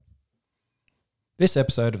This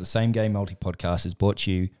episode of the Same Game Multi Podcast is brought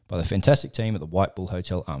to you by the fantastic team at the White Bull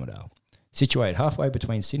Hotel Armidale. Situated halfway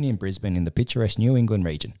between Sydney and Brisbane in the picturesque New England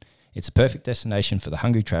region, it's a perfect destination for the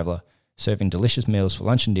hungry traveller, serving delicious meals for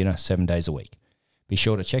lunch and dinner 7 days a week. Be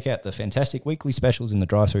sure to check out the fantastic weekly specials in the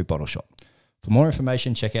drive-through bottle shop. For more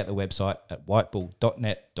information, check out the website at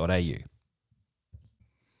whitebull.net.au. The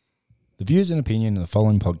views and opinion of the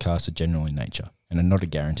following podcast are general in nature and are not a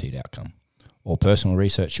guaranteed outcome. All personal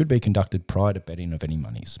research should be conducted prior to betting of any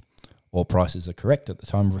monies. All prices are correct at the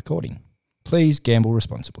time of recording. Please gamble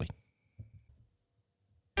responsibly.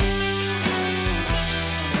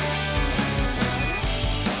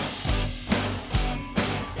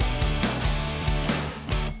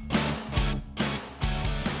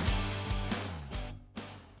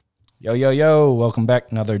 Yo, yo, yo. Welcome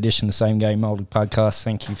back. Another edition of the Same Game Multi Podcast.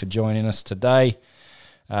 Thank you for joining us today.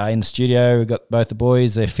 In the studio, we've got both the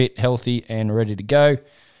boys. They're fit, healthy, and ready to go.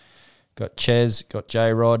 Got Chez, got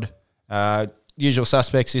J-Rod. Usual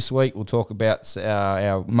suspects this week. We'll talk about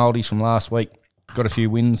our multis from last week. Got a few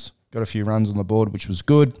wins, got a few runs on the board, which was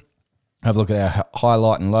good. Have a look at our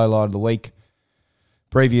highlight and low light of the week.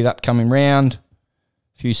 Preview the upcoming round.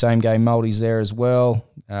 A few same-game multis there as well.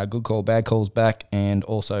 Good call, bad calls back. And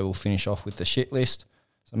also we'll finish off with the shit list.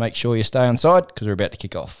 So make sure you stay on side because we're about to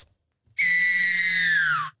kick off.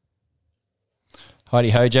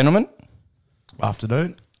 Heidi-ho, gentlemen.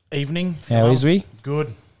 Afternoon. Evening. How is we?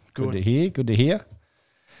 Good. Good to hear. Good to hear.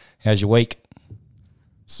 How's your week?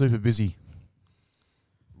 Super busy.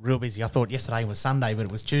 Real busy. I thought yesterday was Sunday, but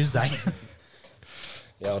it was Tuesday.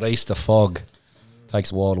 The old Easter fog.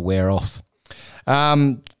 Takes a while to wear off.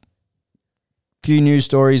 Few news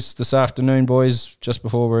stories this afternoon, boys, just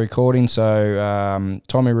before we're recording. So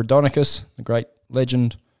Tommy Raudonikis, the great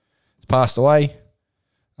legend, has passed away.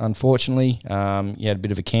 Unfortunately, he had a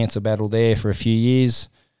bit of a cancer battle there for a few years.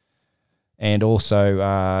 And also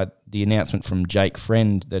the announcement from Jake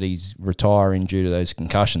Friend that he's retiring due to those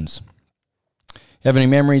concussions. Have any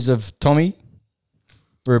memories of Tommy?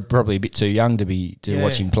 We're probably a bit too young to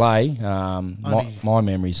watch him play. My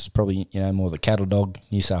memories probably more the cattle dog,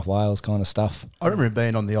 New South Wales kind of stuff. I remember him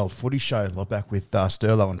being on the old footy show like back with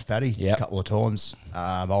Sterlo and Fatty a couple of times.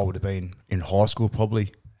 I would have been in high school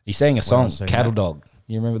probably. He sang a song, Cattle that. Dog.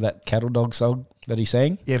 You remember that Cattle Dog song that he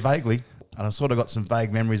sang? Yeah, vaguely. And I sort of got some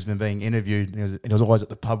vague memories of him being interviewed. He was always at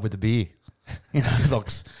the pub with the beer.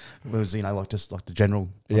 Just like the general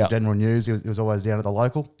news. He was always down at the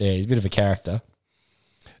local. Yeah, he's a bit of a character.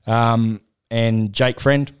 And Jake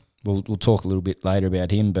Friend, we'll talk a little bit later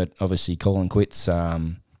about him, but obviously calling quits. I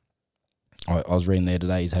was reading there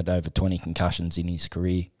today, he's had over 20 concussions in his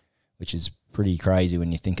career, which is pretty crazy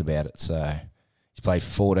when you think about it. So he's played for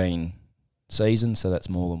 14 seasons, so that's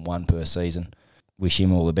more than one per season. Wish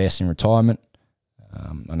him all the best in retirement.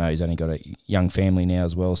 I know he's only got a young family now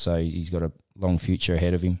as well, so he's got a long future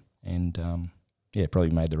ahead of him, and probably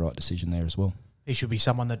made the right decision there as well. He should be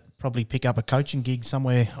someone that probably pick up a coaching gig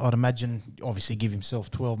somewhere, I'd imagine. Obviously give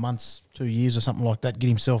himself 12 months, 2 years or something like that, get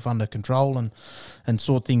himself under control and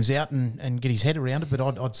sort things out and get his head around it. But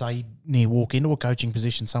I'd say he'd near walk into a coaching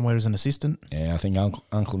position somewhere as an assistant. Yeah, I think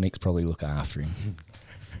Uncle Nick's probably look after him.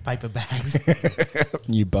 Paper bags.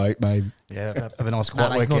 New boat, maybe. Yeah, have a nice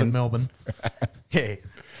quiet weekend. Not in Melbourne. Yeah,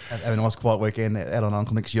 have a nice quiet weekend out on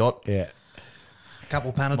Uncle Nick's yacht. Yeah. A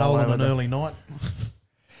couple Panadol on an early night.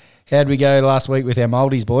 How'd we go last week with our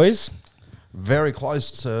Maldives boys? Very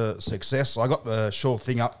close to success. I got the sure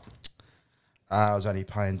thing up. I was only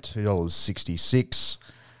paying $2.66.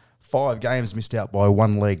 5 games missed out by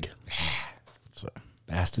one leg. So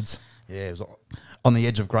bastards. Yeah, it was on the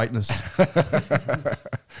edge of greatness.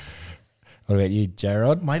 What about you,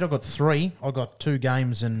 J-Rod? Mate, I got 3. I got 2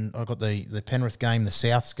 games, and I got the Penrith game, the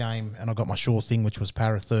Souths game, and I got my sure thing, which was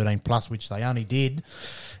Para 13 plus, which they only did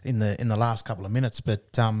in the last couple of minutes.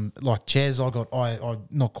 But like Chez, I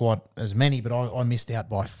not quite as many, but I missed out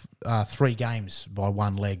by 3 games by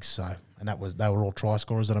one leg. So, and they were all try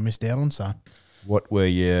scorers that I missed out on. So, what were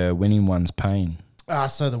your winning ones paying?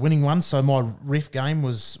 So the winning one, so my Riff game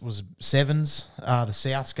was 7s. The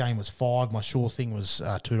Souths game was 5. My sure thing was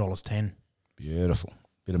 $2.10. Beautiful.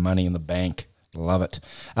 Bit of money in the bank. Love it.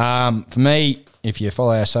 For me, if you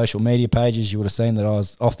follow our social media pages, you would have seen that I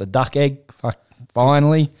was off the duck egg.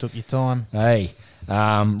 Finally. Took your time. Hey.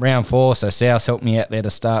 Round 4, so South helped me out there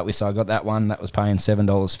to start with, so I got that one. That was paying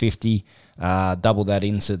 $7.50. Doubled that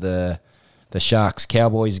into the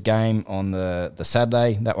Sharks-Cowboys game on the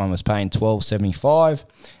Saturday. That one was paying $12.75.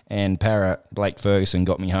 And Para Blake Ferguson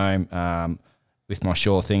got me home with my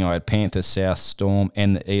sure thing. I had Panthers, South, Storm,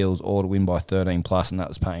 and the Eels all to win by 13+, and that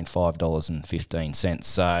was paying $5.15.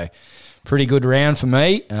 So pretty good round for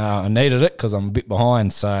me. I needed it because I'm a bit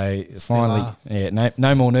behind. So finally,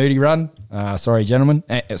 no more nudie run. Sorry, gentlemen.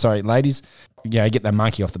 Sorry, ladies. Yeah, get that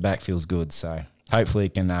monkey off the back feels good. So hopefully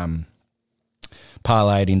it can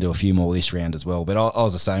parlay it into a few more this round as well. But I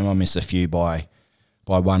was the same. I missed a few by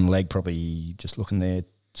one leg, probably just looking there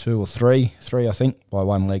 2 or 3 I think, by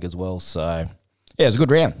one leg as well. So yeah, it was a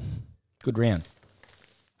good round. Good round.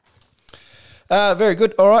 Very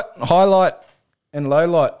good. All right, highlight and low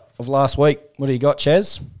light of last week. What do you got,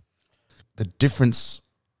 Chez? The difference,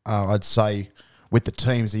 I'd say, with the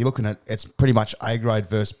teams, you're looking at, it's pretty much A grade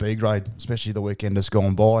versus B grade, especially the weekend that's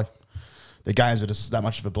gone by. The games were just that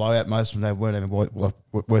much of a blowout. Most of them, they weren't even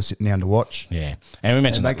worth sitting down to watch. Yeah, and we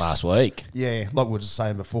mentioned that last week. Yeah, like we were just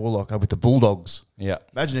saying before, like with the Bulldogs. Yeah.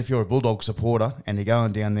 Imagine if you're a Bulldog supporter and you're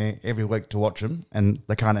going down there every week to watch them and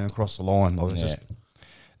they can't even cross the line. Like, it's just...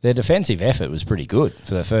 Their defensive effort was pretty good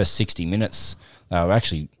for the first 60 minutes. They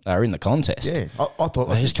were in the contest. Yeah, I thought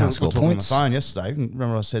they just can't score points. On the phone yesterday.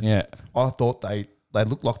 Remember I said, I thought they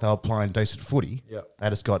looked like they were playing decent footy. Yeah, they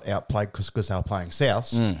just got outplayed because they were playing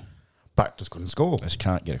Souths, but just couldn't score. They just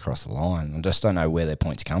can't get across the line. I just don't know where their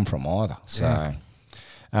points come from either. So,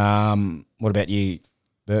 what about you,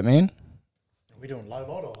 Bertman? Are we doing low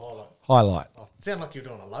light or highlight? Highlight. Oh, it sounded like you were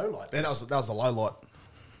doing a low light. Yeah, that was the low light.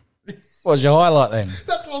 What was your highlight then?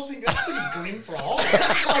 That's what I was thinking. That's pretty grim for a highlight.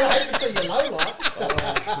 I hate to see your low light.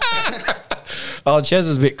 Oh, Chez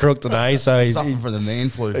is a bit crook today, so he's suffering from the man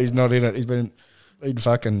flu. He's not in it. He's been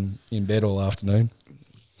fucking in bed all afternoon.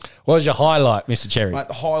 What was your highlight, Mr. Cherry? Mate,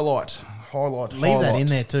 the highlight. Leave that in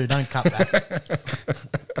there too. Don't cut that.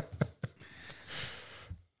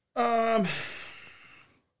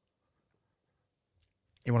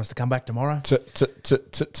 You want us to come back tomorrow?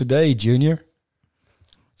 Today, Junior.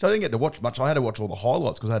 So I didn't get to watch much. I had to watch all the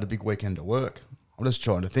highlights because I had a big weekend at work. I'm just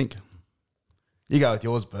trying to think. You go with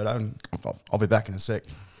yours, Berto, and I'll be back in a sec.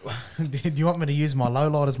 Do you want me to use my low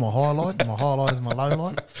light as my highlight and my highlight as my low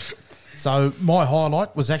light? So my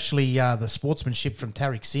highlight was actually the sportsmanship from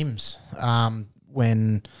Tariq Sims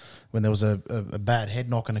when there was a bad head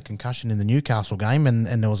knock and a concussion in the Newcastle game, and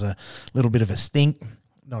there was a little bit of a stink.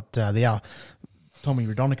 Not Tommy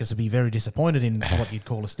Radonicus would be very disappointed in what you'd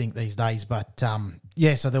call a stink these days. But,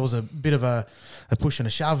 so there was a bit of a push and a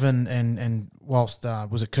shove, and whilst,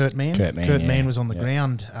 was it Kurt Mann? Kurt Mann was on the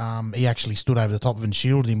ground. He actually stood over the top of him and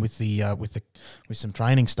shielded him with with some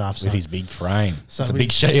training stuff. So, with his big frame. So it's a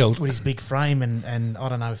big shield. With his big frame, and I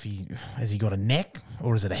don't know if has he got a neck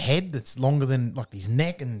or is it a head that's longer than like his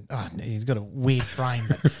neck, and he's got a weird frame.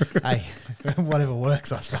 But hey, whatever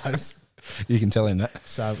works, I suppose. You can tell him that.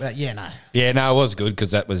 So, no. Yeah, no, it was good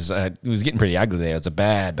because that was it was getting pretty ugly there. It was a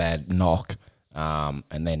bad knock. And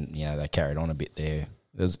then, they carried on a bit there.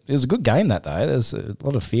 It was a good game that day. There's a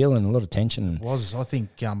lot of feel and a lot of tension. It was. I think,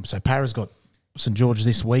 so Para's got St George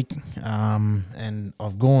this week, and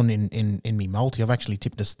I've gone in me multi. I've actually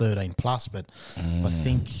tipped us 13 plus, but I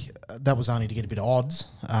think that was only to get a bit of odds.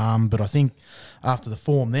 But I think after the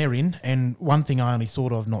form they're in, and one thing I only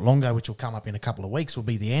thought of not long ago, which will come up in a couple of weeks, will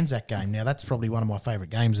be the Anzac game. Now that's probably one of my favourite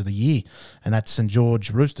games of the year, and that's St George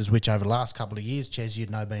Roosters, which over the last couple of years, Chez, you'd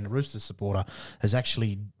know, being a Roosters supporter, has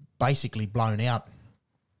actually basically blown out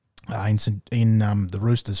in the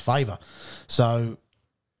Roosters' favour. So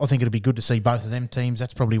I think it'd be good to see both of them teams.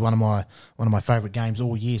 That's probably one of my favourite games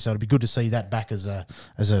all year. So it'd be good to see that back as a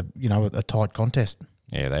tight contest.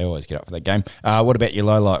 Yeah, they always get up for that game. What about your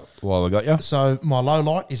low light while we got you? So my low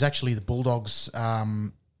light is actually the Bulldogs.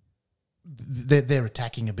 Their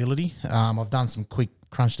attacking ability. I've done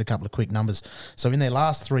crunched a couple of quick numbers. So in their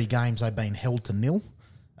last 3 games, they've been held to nil.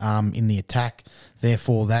 In the attack.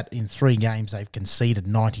 Therefore, that in 3 games, they've conceded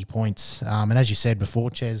 90 points. And as you said before,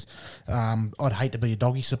 Chez, I'd hate to be a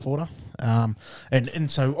doggy supporter. And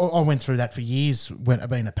so I went through that for years when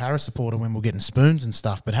being a Para supporter when we're getting spoons and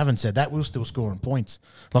stuff. But having said that, we were still scoring points.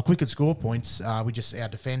 Like, we could score points. Our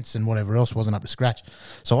defence and whatever else wasn't up to scratch.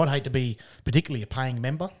 So I'd hate to be particularly a paying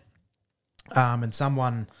member and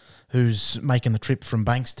someone who's making the trip from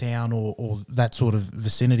Bankstown or that sort of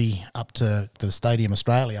vicinity up to the Stadium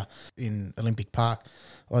Australia in Olympic Park.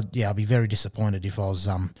 I'd be very disappointed if I was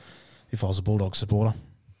a Bulldog supporter.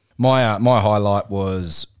 My highlight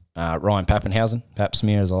was Ryan Pappenhausen, Pap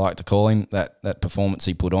Smear as I like to call him. That performance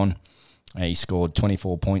he put on, he scored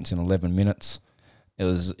 24 points in 11 minutes. It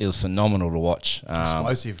was phenomenal to watch.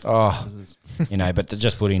 Explosive. But to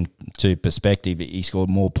just put into perspective, he scored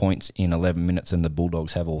more points in 11 minutes than the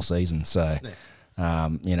Bulldogs have all season. So,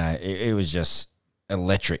 it was just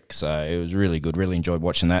electric. So it was really good. Really enjoyed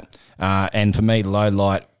watching that. And for me, low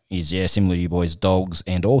light is, similar to you boys, Dogs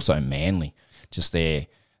and also Manly. Just their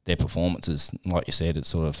performances. Like you said, it's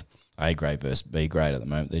sort of A grade versus B grade at the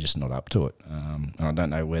moment. They're just not up to it. And I don't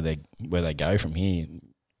know where they go from here.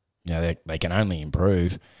 They can only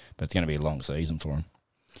improve, but it's going to be a long season for them.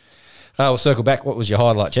 We'll circle back. What was your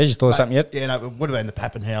highlight, Chez? You thought of something yet? Yeah, no, it would have been the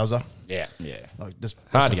Pappenhauser. Yeah. Just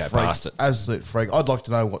Hard to go past it. Absolute freak. I'd like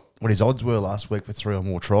to know what his odds were last week for 3 or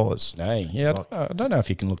more tries. Hey, yeah, I don't know if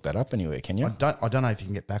you can look that up anywhere, can you? I don't know if you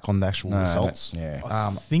can get back on the actual results. Yeah.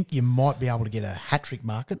 I think you might be able to get a hat-trick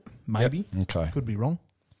market, maybe. Yep. Okay. Could be wrong.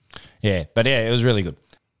 Yeah, but yeah, it was really good.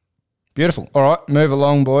 Beautiful. All right, move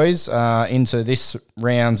along, boys, into this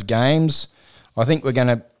round's games. I think we're going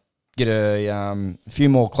to get a few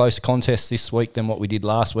more close contests this week than what we did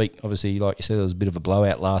last week. Obviously, like you said, there was a bit of a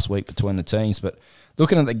blowout last week between the teams. But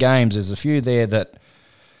looking at the games, there's a few there that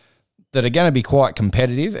are going to be quite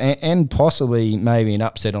competitive and possibly maybe an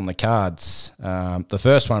upset on the cards. The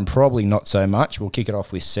first one, probably not so much. We'll kick it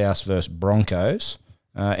off with South versus Broncos.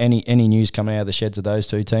 Any news coming out of the sheds of those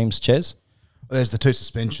two teams, Chez? There's the 2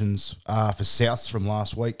 suspensions for Souths from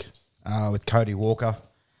last week with Cody Walker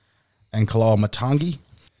and Kalal Matangi.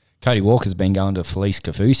 Cody Walker's been going to Felice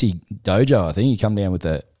Kafusi dojo, I think. He come down with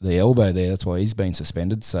the elbow there. That's why he's been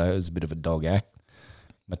suspended. So it was a bit of a dog act.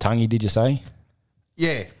 Matangi, did you say?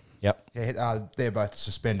 Yeah. Yep. Yeah, they're both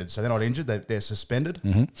suspended. So they're not injured. They're suspended.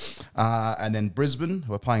 Mm-hmm. And then Brisbane,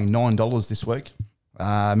 who are paying $9 this week,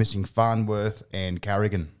 missing Farnworth and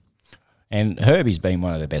Carrigan. And Herbie's been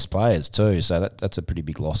one of their best players too. So that's a pretty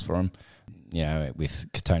big loss for him. With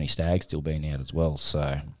Tony Stagg still being out as well. So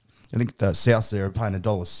I think the South there are paying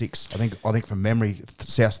 $1.06. I think from memory,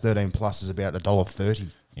 South 13 plus is about $1.30.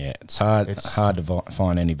 Yeah, it's hard to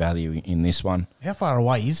find any value in this one. How far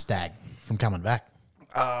away is Stagg from coming back?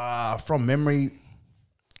 From memory,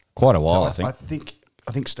 quite a while. I think.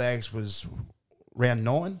 I think Staggs was round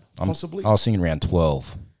 9, possibly. I was thinking around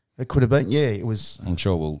 12. It could have been. Yeah, it was. I'm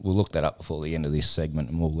sure we'll look that up before the end of this segment,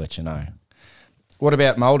 and we'll let you know. What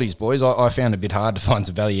about Mouldies, boys? I found it a bit hard to find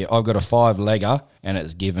some value. I've got a 5-legger, and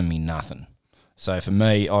it's given me nothing. So for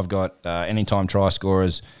me, I've got anytime try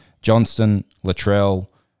scorers, Johnston, Latrell,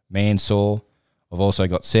 Mansour. I've also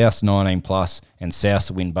got South 19 plus and South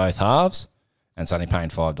to win both halves, and it's only paying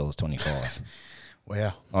 $5.25.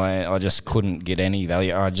 Wow. I just couldn't get any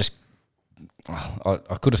value. I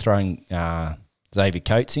could have thrown Xavier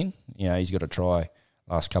Coates in. He's got a try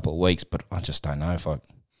last couple of weeks, but I just don't know if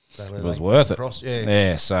it was worth it.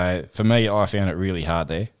 Yeah, so for me, I found it really hard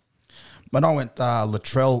there. But I went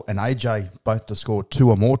Latrell and AJ both to score 2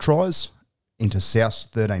 or more tries into South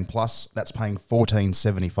 13 plus. That's paying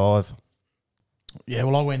 $14.75. Yeah,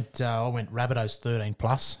 well, I went Rabbitohs 13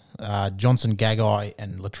 plus, Johnson, Gagai,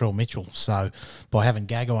 and Latrell Mitchell. So by having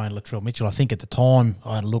Gagai and Latrell Mitchell, I think at the time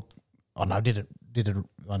I had a look. Did it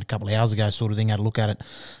a couple of hours ago, sort of thing. Had a look at it.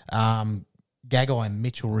 Gagai and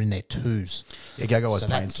Mitchell were in their 2s. Yeah, Gagai was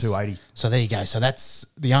paying $2.80. So there you go. So that's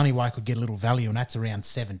the only way I could get a little value, and that's around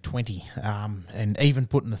 $7.20. And even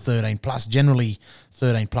putting the 13 plus, generally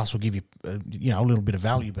 13 plus will give you a little bit of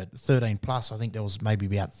value, but 13 plus, I think there was maybe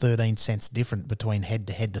about 13 cents different between head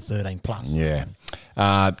to 13 plus. Yeah.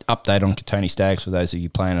 Update on Tony Staggs for those of you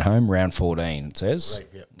playing at home. Round 14, it says. Right,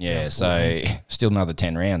 yep. Yeah. So still another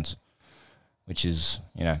 10 rounds, which is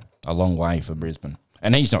a long way for Brisbane.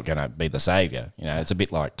 And he's not going to be the saviour. It's a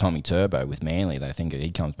bit like Tommy Turbo with Manly. They think if he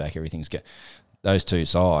comes back, everything's good. Those two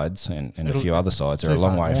sides and a few other sides are a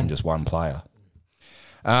long way from just one player.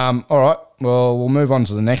 All right. Well, we'll move on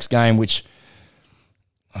to the next game, which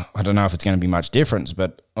I don't know if it's going to be much difference,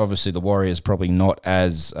 but obviously the Warriors probably not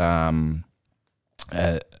as playing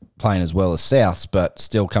as well as Souths, but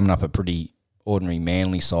still coming up a pretty ordinary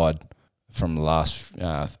Manly side from the last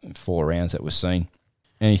 4 rounds that we've seen.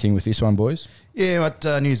 Anything with this one, boys? Yeah,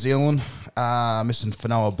 but New Zealand, missing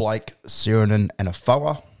Whanoa Blake, Sirenen and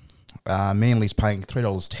Afoa. Manly's paying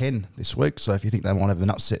 $3.10 this week, so if you think they might have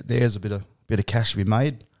an upset there, there's a bit of cash to be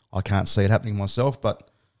made. I can't see it happening myself,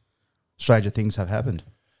 but stranger things have happened.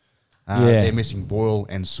 They're missing Boyle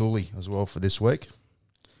and Sully as well for this week.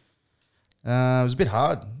 It was a bit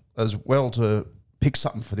hard as well to pick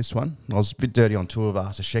something for this one. I was a bit dirty on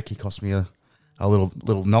Tuivasa. Sheki cost me a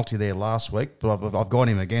little multi there last week, but I've got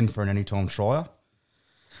him again for an anytime tryer.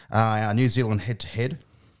 New Zealand head-to-head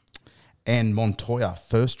and Montoya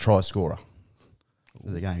first try scorer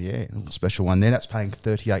of the game. Yeah, a little special one there. That's paying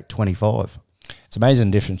 $38.25. It's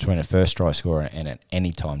amazing the difference between a first try scorer and an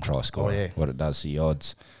anytime try scorer. Oh, yeah. What it does to the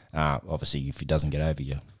odds. Obviously, if he doesn't get over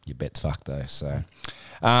you, your bet's fucked though. So,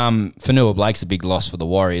 Whanua Blake's a big loss for the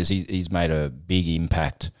Warriors. He's made a big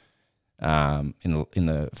impact in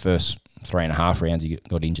the first 3.5 rounds. He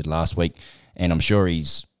got injured last week, and I'm sure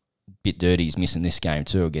he's a bit dirty. He's missing this game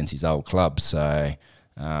too against his old club. So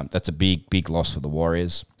that's a big loss for the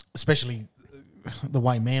Warriors. especially the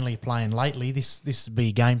way Manly are playing lately, this would be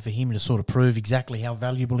a game for him to sort of prove exactly how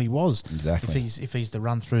valuable he was. Exactly. If he's to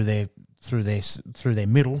run through their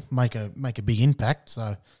middle, make a big impact.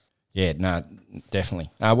 So Yeah, no, definitely.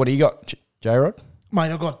 What do you got, J-Rod?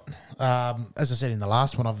 mate, I got as I said in the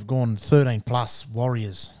last one, I've gone 13 plus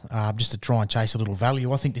Warriors just to try and chase a little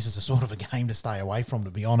value. I think this is a sort of a game to stay away from,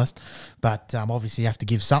 to be honest. But obviously you have to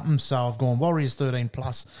give something. So I've gone Warriors 13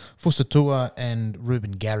 plus, Fusatua and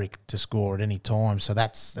Ruben Garrick to score at any time. So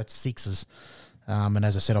that's sixes. And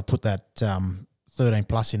as I said, I put that 13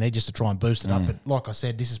 plus in there just to try and boost it up. But like I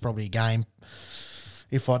said, this is probably a game.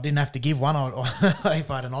 If I didn't have to give one,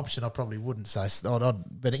 if I had an option, I probably wouldn't. So,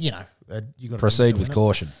 but you got to Proceed with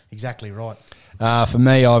caution. Exactly right. For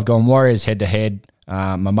me, I've gone Warriors head-to-head,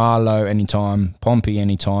 Mamalo anytime, Pompey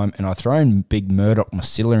anytime, and I've thrown Big Murdoch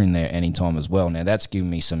Masilla in there anytime as well. Now, that's given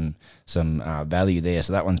me some value there,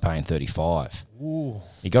 so that one's paying 35. Ooh.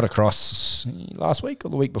 He got across last week or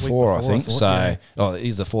the week before, I think.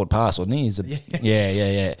 He's the forward pass, wasn't he?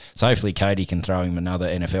 Yeah. So hopefully Cody can throw him another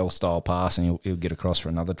NFL-style pass and he'll get across for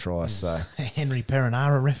another try. So Henry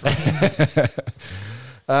Perinara referee.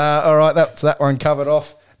 all right, that's that one covered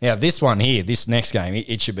off. Now, this one here, this next game,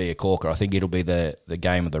 it should be a corker. I think it'll be the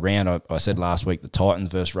game of the round. I said last week the Titans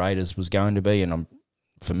versus Raiders was going to be, and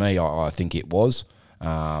for me, I think it was.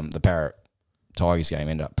 The Parrot Tigers game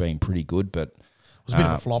ended up being pretty good, but it was a bit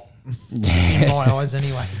of a flop in my eyes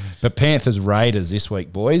anyway. But Panthers Raiders this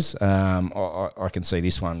week, boys. I can see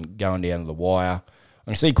this one going down to the wire.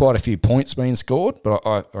 I can see quite a few points being scored, but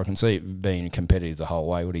I can see it being competitive the whole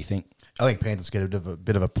way. What do you think? I think Panthers get a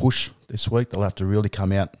bit of a push this week. They'll have to really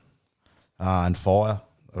come out and fire.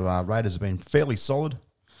 Raiders have been fairly solid.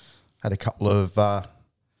 Had a couple of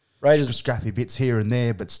Raiders scrappy bits here and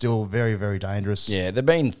there, but still very, very dangerous. Yeah, they've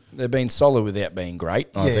been solid without being great,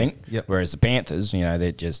 I think. Yep. Whereas the Panthers,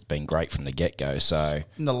 they've just been great from the get-go. So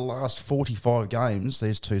in the last 45 games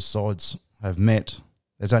these two sides have met,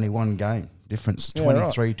 there's only one game difference,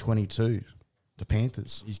 23-22. The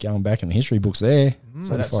Panthers. He's going back in the history books there.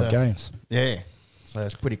 So that's 5 games. Yeah. So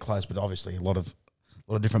it's pretty close, but obviously a lot of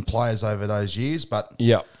different players over those years. But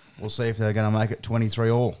we'll see if they're going to make it 23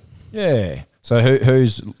 all. Yeah. So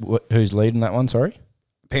who's leading that one? Sorry,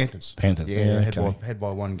 Panthers. Yeah, head by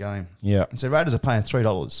one game. Yeah. And so Raiders are paying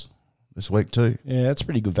 $3 this week too. Yeah, that's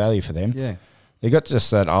pretty good value for them. Yeah. They got just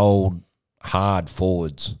that old hard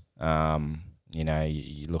forwards.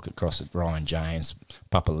 You look across at Ryan James,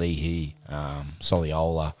 Papali'i,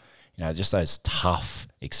 Soliola, just those tough,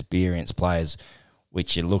 experienced players,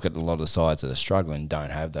 which you look at a lot of the sides that are struggling don't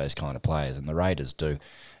have those kind of players, and the Raiders do.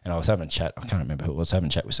 And I was having a chat, I can't remember who, I was having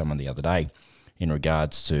a chat with someone the other day in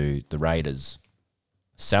regards to the Raiders'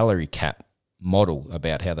 salary cap model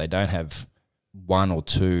about how they don't have 1 or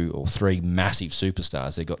 2 or 3 massive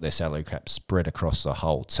superstars. They've got their salary cap spread across the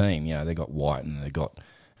whole team. They've got White and they've got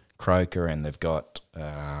Croker and they've got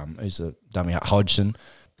who's the dummy Hodgson,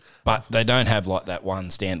 but they don't have like that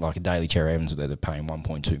one stand like a Daly Cherry Evans that they're paying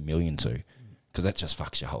 $1.2 million to, because that just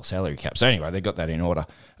fucks your whole salary cap. So anyway, they got that in order.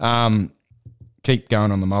 Keep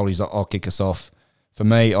going on the multis. I'll kick us off. For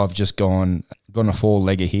me, I've just gone a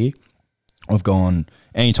 4-legger here. I've gone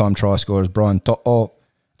anytime try scorers Brian To'o,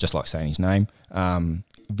 just like saying his name. Viliami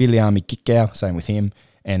Kikau, same with him,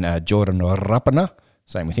 and Jordan Rapana,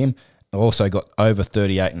 same with him. I've also got over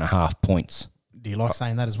 38.5 points. Do you like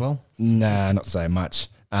saying that as well? Nah, not so much.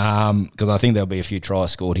 Because I think there'll be a few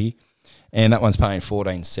tries scored here. And that one's paying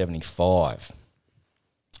 $14.75.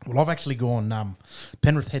 Well, I've actually gone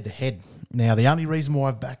Penrith head-to-head. Now, the only reason why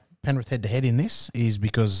I've backed Penrith head-to-head in this is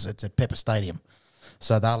because it's at Pepper Stadium.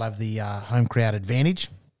 So they'll have the home crowd advantage.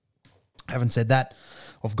 Having said that,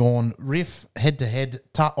 I've gone Riff head-to-head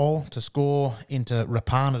Ta'o to score into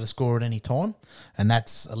Rapana to score at any time, and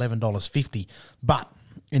that's $11.50. But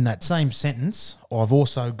in that same sentence, I've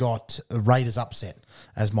also got Raiders upset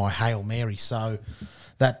as my Hail Mary. So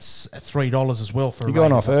that's $3 as well for You're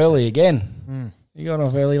going off early again. You got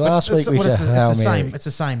off early last week. It's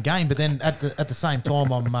the same game, but then at the same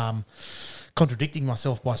time, I'm contradicting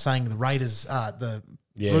myself by saying the Raiders, the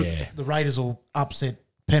Raiders will upset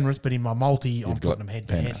Penrith, but in my multi, I'm putting them head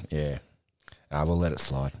to head. Yeah, we'll let it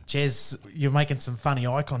slide. Chez, you're making some funny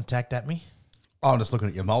eye contact at me. I'm just looking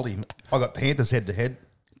at your multi. I got Panthers head to head,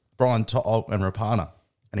 Brian To'o and Rapana,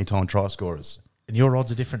 anytime try scorers. And your odds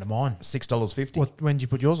are different to mine. $6.50. When did you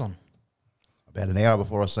put yours on? About an hour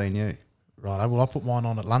before I seen you. Right. Well, I put mine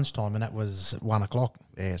on at lunchtime, and that was at 1 o'clock.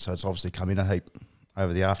 Yeah, so it's obviously come in a heap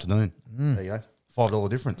over the afternoon. There you go. $5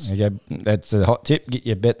 difference. Okay, that's a hot tip. Get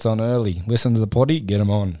your bets on early. Listen to the potty, get them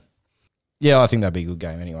on. Yeah, I think that'd be a good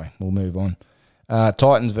game anyway. We'll move on.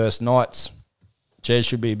 Titans versus Knights. Chez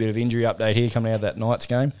should be a bit of injury update here coming out of that Knights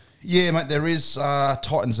game. Yeah, mate, there is.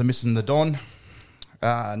 Titans are missing the Don.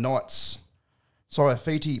 Knights,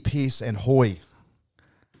 Fiti, Pearce and Hoy.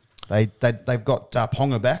 They've got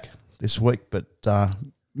Ponga back this week, but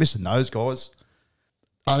missing those guys.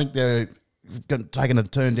 I think they're taking a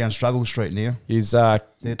turn down struggle street now. Is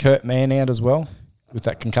Kurt Mann out as well with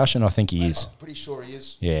that concussion? I think he is. I'm pretty sure he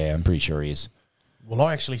is. Yeah, I'm pretty sure he is. Well,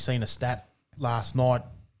 I actually seen a stat last night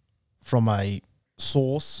from a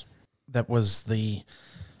source that was the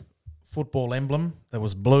football emblem that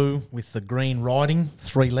was blue with the green writing,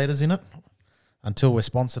 3 letters in it. Until we're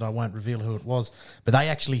sponsored, I won't reveal who it was. But they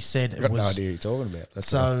actually said it Got was... no idea what you're talking about. That's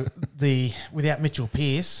so without Mitchell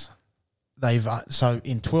Pearce, they've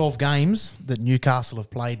in 12 games that Newcastle have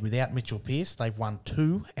played without Mitchell Pearce, they've won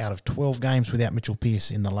 2 out of 12 games without Mitchell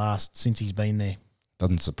Pearce since he's been there.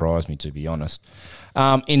 Doesn't surprise me, to be honest.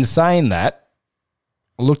 In saying that,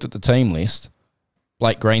 I looked at the team list.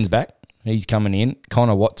 Blake Green's back. He's coming in.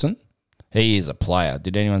 Connor Watson. He is a player.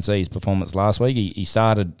 Did anyone see his performance last week? He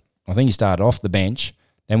started... I think he started off the bench,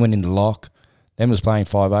 then went into lock, then was playing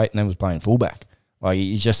 5'8", and then was playing fullback. Like,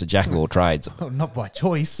 he's just a jack of all trades. Not by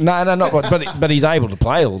choice. No, not by, but he's able to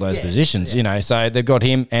play all those positions, you know. So they've got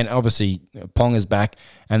him, and obviously Ponga's back,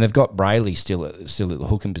 and they've got Brayley still at the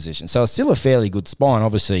hooking position. So it's still a fairly good spine.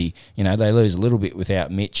 Obviously, you know, they lose a little bit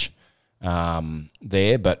without Mitch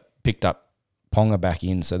there, but picked up Ponga back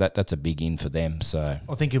in, so that's a big in for them. So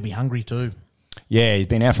I think he'll be hungry too. Yeah, he's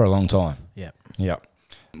been out for a long time. Yeah.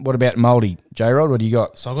 What about Mouldy? J-Rod, what do you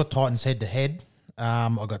got? So I've got Titans head-to-head.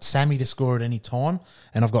 I've got Sammy to score at any time,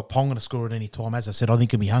 and I've got Ponga to score at any time. As I said, I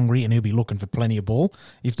think he'll be hungry and he'll be looking for plenty of ball.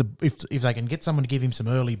 If they can get someone to give him some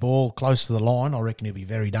early ball close to the line, I reckon he'll be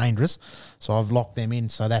very dangerous. So I've locked them in.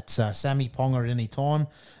 So that's Sammy, Ponga at any time.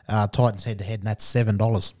 Titans head-to-head, and that's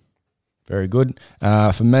 $7. Very good.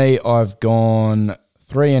 For me, I've gone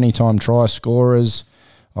 3 anytime try scorers.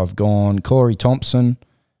 I've gone Corey Thompson,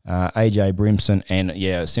 AJ Brimson, and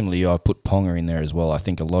similarly, I put Ponga in there as well. I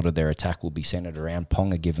think a lot of their attack will be centred around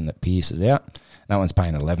Ponga, given that Pearce is out. That one's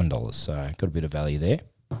paying $11, so got a bit of value there.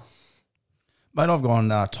 Mate, I've gone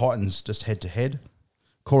Titans just head-to-head.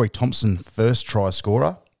 Corey Thompson, first try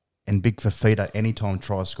scorer, and Big Fafita, anytime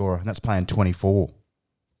try scorer, and that's paying $24.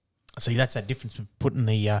 See, that's that difference with putting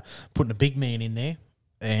a big man in there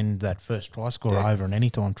and that first try scorer over an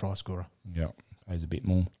anytime try scorer. Yeah, pays a bit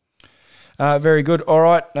more. Very good. All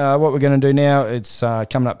right, what we're going to do now, it's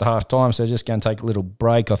coming up to half time, so just going to take a little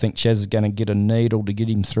break. I think Chez is going to get a needle to get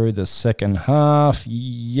him through the second half.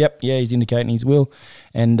 Yep, he's indicating he will.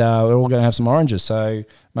 And we're all going to have some oranges, so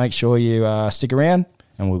make sure you stick around,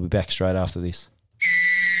 and we'll be back straight after this.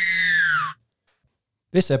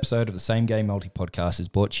 This episode of the Same Game Multi Podcast is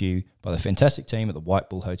brought to you by the fantastic team at the White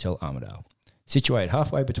Bull Hotel Armidale. Situated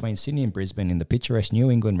halfway between Sydney and Brisbane in the picturesque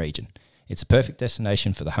New England region, it's a perfect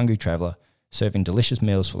destination for the hungry traveller, serving delicious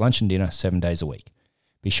meals for lunch and dinner 7 days a week.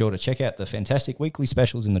 Be sure to check out the fantastic weekly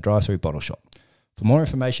specials in the drive-through bottle shop. For more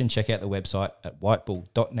information, check out the website at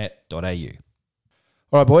whitebull.net.au.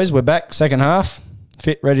 All right, boys, we're back. Second half.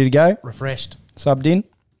 Fit, ready to go. Refreshed. Subbed in.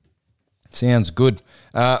 Sounds good.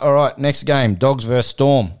 All right, next game, Dogs versus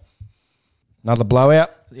Storm. Another blowout.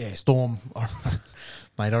 Yeah, Storm.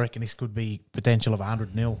 Mate, I reckon this could be potential of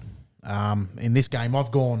 100-0. In this game,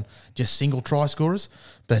 I've gone just single try scorers,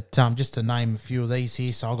 but just to name a few of these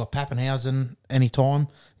here, so I've got Pappenhausen anytime,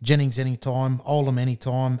 Jennings anytime, Oldham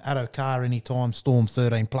anytime, Addo-Carr anytime, Storm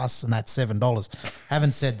 13+, and that's $7.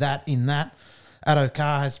 Having said that,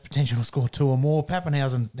 Addo-Carr has potential to score 2 or more,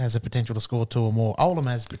 Pappenhausen has a potential to score 2 or more, Oldham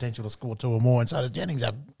has potential to score 2 or more, and so does Jennings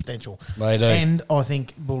have potential. They do. And I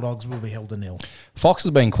think Bulldogs will be held to 0. Fox has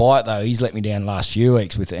been quiet, though. He's let me down the last few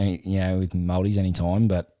weeks with Multies anytime,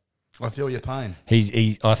 but I feel your pain.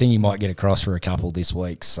 I think he might get across for a couple this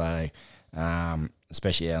week. So,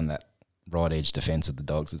 especially on that right edge defence of the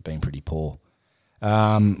Dogs has been pretty poor.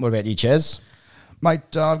 What about you, Chez?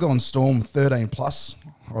 Mate, I've gone Storm 13+.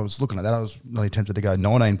 I was looking at that. I was really tempted to go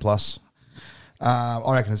 19+.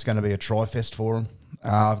 I reckon it's going to be a try fest for them.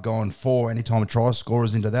 I've gone 4 anytime try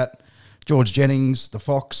scorers into that. George Jennings, the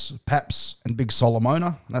Fox, Paps, and Big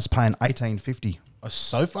Solomona. And that's paying $18.50.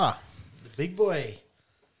 So far, the big boy.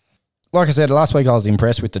 Like I said, last week I was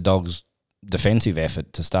impressed with the Dogs' defensive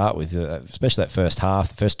effort to start with, especially that first half,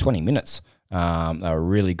 the first 20 minutes. They were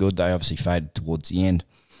really good. They obviously faded towards the end.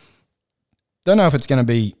 Don't know if it's going to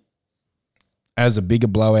be as a bigger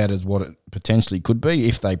blowout as what it potentially could be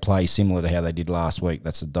if they play similar to how they did last week.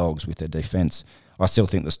 That's the Dogs with their defence. I still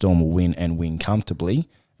think the Storm will win and win comfortably.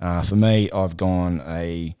 For me, I've gone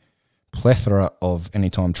a plethora of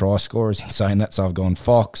anytime try scorers in saying that. So I've gone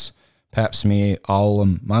Fox, Papsmere,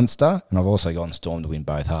 Oldham, Munster, and I've also gone Storm to win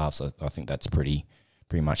both halves. I think that's pretty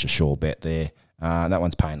much a sure bet there. That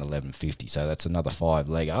one's paying $11.50, so that's another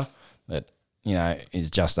 5-legger that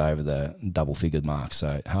is just over the double-figured mark.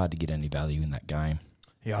 So hard to get any value in that game.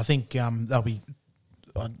 Yeah, I think they'll be.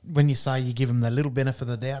 When you say you give them the little benefit of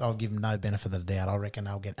the doubt, I'll give them no benefit of the doubt. I reckon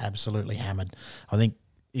they'll get absolutely hammered. I think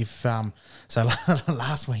if so,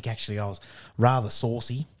 last week actually I was rather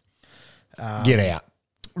saucy. Get out.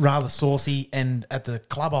 Rather saucy, and at the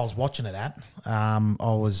club I was watching it at, I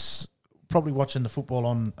was probably watching the football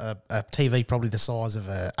on a TV probably the size of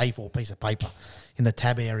a A4 piece of paper in the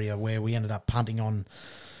tab area where we ended up punting on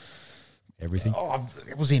everything. Oh,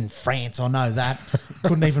 it was in France, I know that.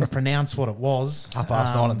 Couldn't even pronounce what it was.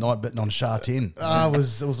 9:30 at night betting on Chartin. It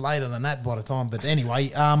was later than that by the time. But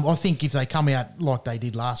anyway, I think if they come out like they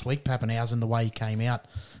did last week, Pappenhausen, the way he came out,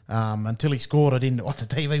 until he scored, the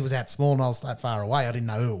TV was out small and I was that far away. I didn't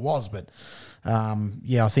know who it was. But,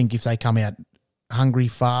 I think if they come out hungry,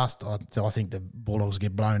 fast, I think the Bulldogs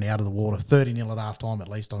get blown out of the water. 30-0 at half-time at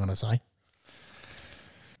least, I'm going to say.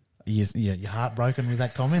 You're heartbroken with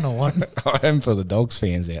that comment or what? I am for the Dogs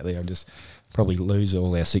fans out there. I just probably lose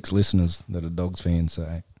all our 6 listeners that are Dogs fans,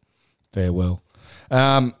 so farewell.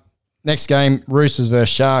 Next game, Roosters versus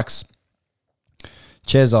Sharks.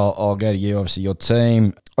 Chez, I'll go to you, obviously your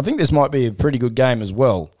team. I think this might be a pretty good game as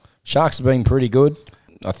well. Sharks have been pretty good.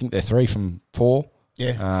 I think they're 3 from 4.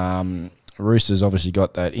 Yeah. Roosters obviously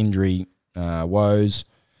got that injury woes,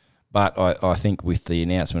 but I think with the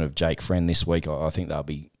announcement of Jake Friend this week, I think they'll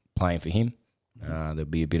be playing for him. There'll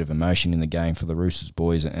be a bit of emotion in the game for the Roosters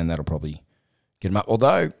boys, and that'll probably get them up.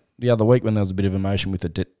 Although the other week when there was a bit of emotion with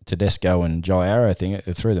the Tedesco and Jai Arrow thing, it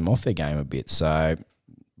threw them off their game a bit. So,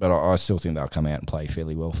 but I still think they'll come out and play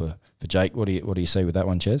fairly well for Jake. What do you see with that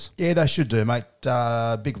one, Chez? Yeah, they should do, mate.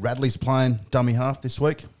 Big Radley's playing dummy half this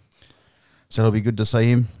week, so it'll be good to see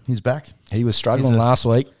him. He's back. He was struggling last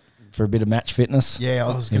week for a bit of match fitness. Yeah,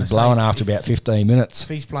 I was he going was to blowing say, after about 15 minutes. If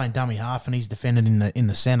he's playing dummy half and he's defended in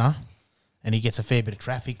the centre and he gets a fair bit of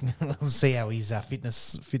traffic, we'll see how his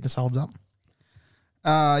fitness holds up.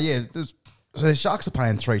 So the Sharks are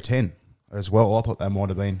paying $3.10 as well. I thought they might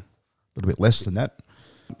have been a little bit less than that,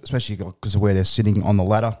 especially because of where they're sitting on the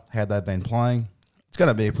ladder, how they've been playing. It's going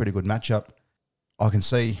to be a pretty good matchup. I can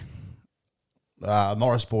see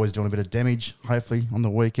Morris boys doing a bit of damage, hopefully, on the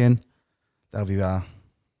weekend. They'll be...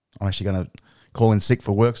 I'm actually going to call in sick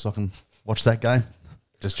for work so I can watch that game.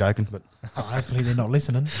 Just joking, but hopefully they're not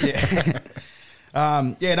listening. Yeah.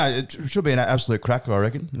 It should be an absolute cracker, I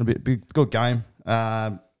reckon. It'll be a good game.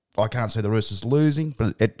 I can't see the Roosters losing,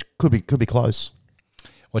 but it could be close.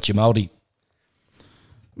 What's your multi?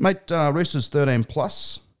 Mate, Roosters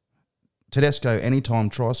 13+, Tedesco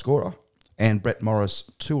anytime try scorer, and Brett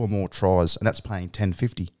Morris 2 or more tries, and that's paying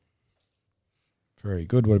 $10.50. Very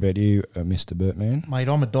good. What about you, Mr. Burtman? Mate,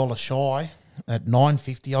 I'm $1 shy at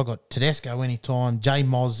 $9.50. I got Tedesco anytime, J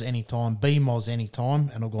Moz anytime, B Moz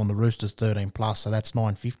anytime, and I've gone the Roosters 13+, so that's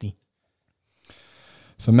 $9.50.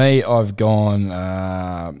 For me, I've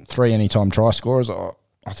gone 3 anytime try scorers.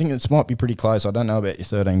 I think this might be pretty close. I don't know about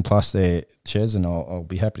your 13+ there, Chez, and I'll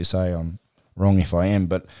be happy to say I'm wrong if I am,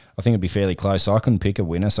 but I think it'd be fairly close. So I couldn't pick a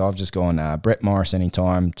winner, so I've just gone Brett Morris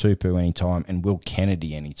anytime, Tupu anytime, and Will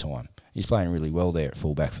Kennedy anytime. He's playing really well there at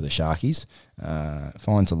fullback for the Sharkies.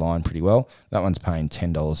 Finds the line pretty well. That one's paying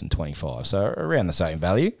 $10.25, so around the same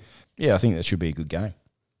value. Yeah, I think that should be a good game.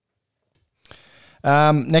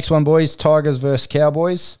 Next one, boys, Tigers versus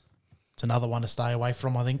Cowboys. It's another one to stay away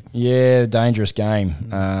from, I think. Yeah, dangerous game.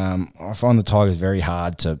 I find the Tigers very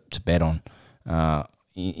hard to bet on.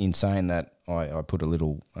 In saying that, I put a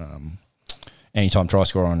little anytime try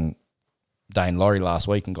score on Dane Laurie last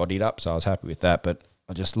week and got it up, so I was happy with that, but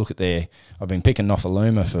I just look at I've been picking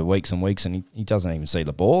Nofaluma for weeks and weeks, and he doesn't even see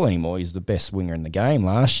the ball anymore. He's the best winger in the game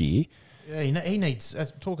last year. Yeah, he needs,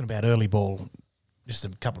 talking about early ball just a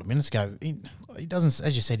couple of minutes ago, he doesn't,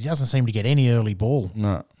 as you said, he doesn't seem to get any early ball.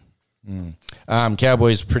 No.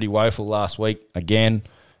 Cowboys pretty woeful last week. Again,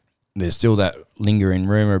 there's still that lingering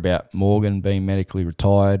rumour about Morgan being medically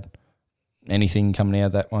retired. Anything coming out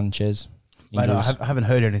of that one, Chez? Mate, I haven't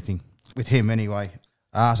heard anything with him anyway.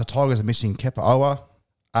 So Tigers are missing Kepa Owa.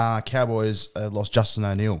 Cowboys lost Justin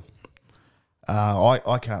O'Neill.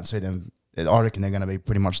 I can't see them. I reckon they're going to be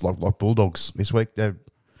pretty much like Bulldogs this week.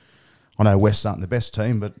 I know West aren't the best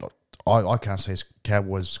team, but I can't see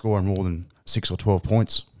Cowboys scoring more than 6 or 12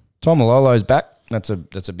 points. Tom Malolo's back. That's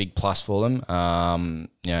a big plus for them.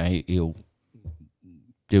 He'll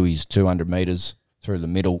do his 200 metres through the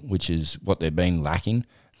middle, which is what they've been lacking.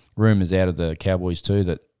 Rumours out of the Cowboys too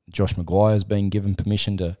that Josh Maguire's been given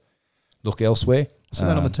permission to look elsewhere. So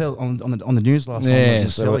that on the news last night. Yeah,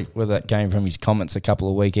 so whether that came from his comments a couple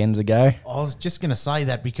of weekends ago. I was just going to say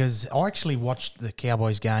that because I actually watched the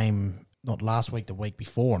Cowboys game not last week, the week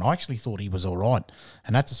before, and I actually thought he was all right.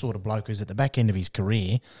 And that's the sort of bloke who's at the back end of his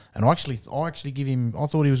career. And I actually give him. I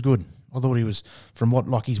thought he was good. I thought he was, from what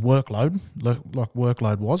like his workload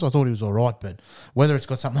was, I thought he was all right. But whether it's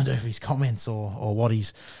got something to do with his comments or what he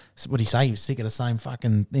say, he was sick of the same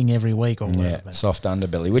fucking thing every week or whatever. Yeah, soft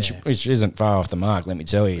underbelly, which isn't far off the mark. Let me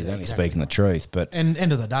tell you, he's only speaking the truth. But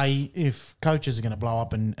end of the day, if coaches are going to blow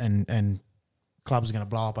up and clubs are going to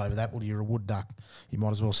blow up over that, well, you're a wood duck. You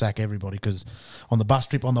might as well sack everybody, because on the bus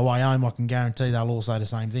trip on the way home, I can guarantee they'll all say the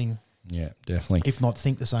same thing. Yeah, definitely. If not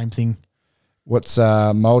think the same thing. What's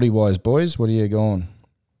Mouldy-wise, boys? What are you going?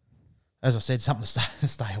 As I said, something to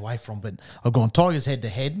stay away from, but I've gone Tigers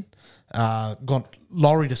head-to-head, got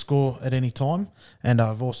Laurie to score at any time, and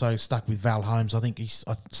I've also stuck with Val Holmes. I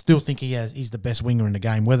still think he's the best winger in the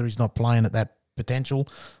game, whether he's not playing at that potential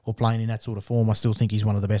or playing in that sort of form. I still think he's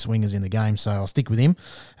one of the best wingers in the game, so I'll stick with him,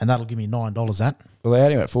 and that'll give me $9 that. Well, they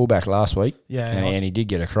had him at fullback last week, yeah, and he did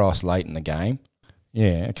get across late in the game.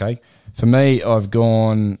 Yeah, okay. For me, I've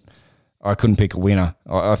gone... I couldn't pick a winner.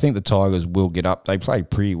 I think the Tigers will get up. They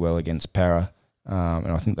played pretty well against Para,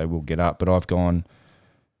 and I think they will get up. But I've gone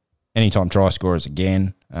anytime try scorers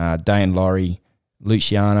again. Dane Laurie,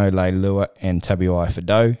 Luciano Leilua, and Tabuai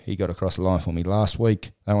Fado. He got across the line for me last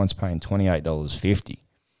week. That one's paying $28.50.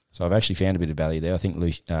 So I've actually found a bit of value there. I think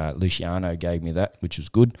Luciano gave me that, which was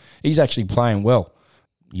good. He's actually playing well.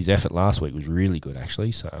 His effort last week was really good,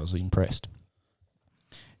 actually, so I was impressed.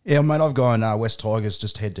 Yeah, mate, I've gone West Tigers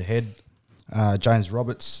just head-to-head. James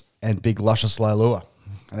Roberts and Big Luscious Leilua,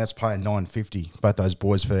 and that's paying $9.50. Both those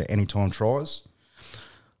boys for anytime tries.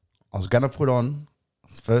 I was going to put on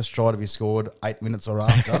the first try to be scored 8 minutes or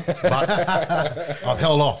after, but I've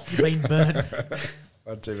held off. You've been burnt.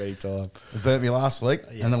 One too many times. It burnt me last week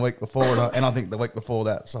and the week before, and I think the week before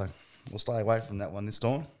that. So we'll stay away from that one this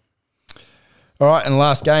time. All right, and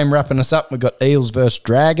last game wrapping us up, we've got Eels versus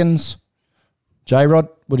Dragons. J-Rod,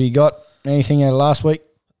 what do you got? Anything out of last week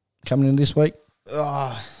coming in this week?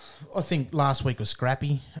 I think last week was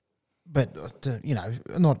scrappy, but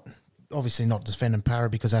obviously not defending Para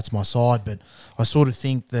because that's my side, but I sort of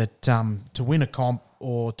think that to win a comp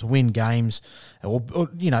or to win games or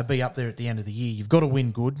be up there at the end of the year, you've got to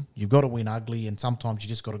win good, you've got to win ugly, and sometimes you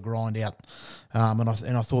just got to grind out. And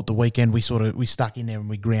I thought the weekend we stuck in there and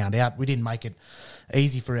we ground out. We didn't make it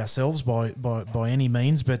easy for ourselves by any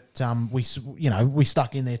means, but we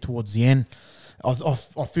stuck in there towards the end.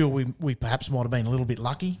 I feel we perhaps might have been a little bit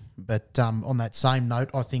lucky, but on that same note,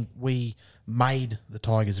 I think we made the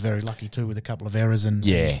Tigers very lucky too with a couple of errors and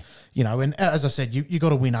and as I said, you got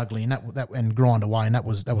to win ugly and that and grind away, and that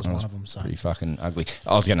was one of them. So pretty fucking ugly.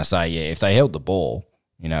 I was going to say, if they held the ball,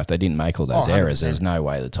 if they didn't make all those errors, there's no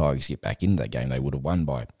way the Tigers get back into that game. They would have won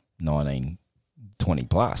by 19, 20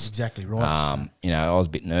 plus. Exactly right. I was a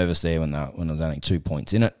bit nervous there when there was only 2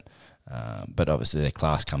 points in it. But obviously their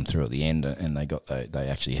class come through at the end, and they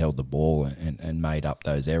actually held the ball and made up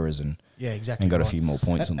those errors and exactly and got a few more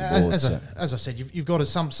points on the board. As I said, you've got to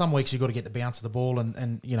some weeks you've got to get the bounce of the ball,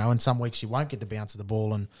 and some weeks you won't get the bounce of the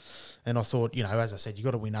ball, and I thought as I said, you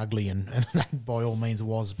got to win ugly, and that by all means it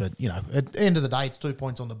was, but at the end of the day it's 2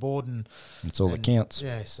 points on the board, and it's all that counts.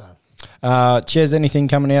 Yeah, so Chez, anything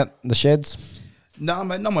coming out the sheds? No,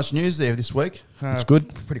 mate, not much news there this week. It's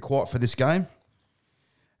good. Pretty quiet for this game.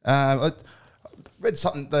 I read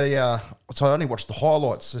something. So I only watched the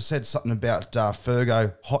highlights. It said something about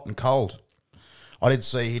Fergo hot and cold. I did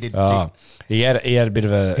see he did. He had a bit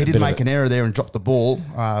of a. He did make an error there and dropped the ball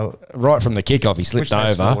right from the kickoff. He slipped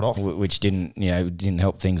over, which didn't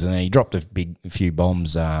help things, and then he dropped a few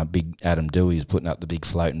bombs. Big Adam Dewey was putting up the big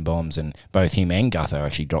floating bombs, and both him and Gutho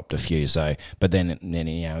actually dropped a few. So, but then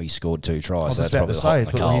he scored 2 tries. So that's probably the hot and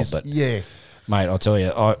the cold. But mate, I'll tell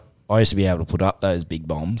you, I used to be able to put up those big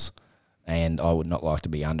bombs, and I would not like to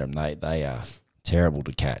be under them. They are terrible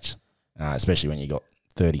to catch, especially when you got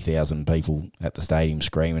 30,000 people at the stadium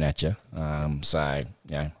screaming at you. I just felt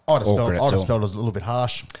it was a little bit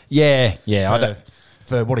harsh. Yeah.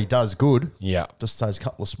 For what he does good. Yeah. Just those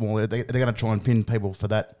couple of small. They're going to try and pin people for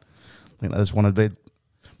that. I think they just want to be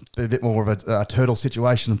a bit more of a turtle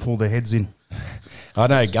situation and pull their heads in. I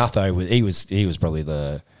know Gutho. He was probably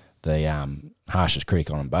the harshest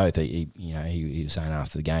critic on them both. He was saying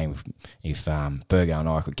after the game, if Fergo and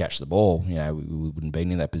I could catch the ball, we wouldn't be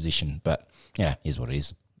in that position. But is what it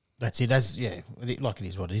is. That's it. It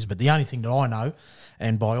is what it is. But the only thing that I know,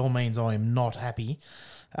 and by all means I am not happy,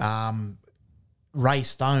 Ray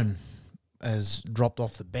Stone has dropped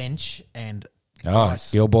off the bench, and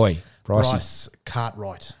your boy. Bryce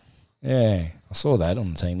Cartwright. Yeah, I saw that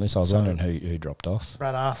on the team list. I was wondering who dropped off.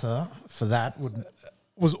 Brad Arthur, for that,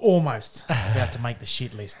 was almost about to make the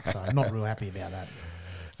shit list, so I'm not real happy about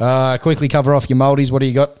that. Quickly cover off your Maldies. What do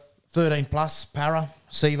you got? 13 plus, Para,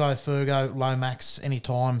 Sevo, Fergo, Lomax,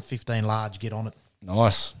 anytime, 15 large, get on it.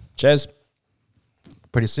 Nice. Chez?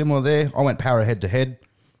 Pretty similar there. I went Para head-to-head.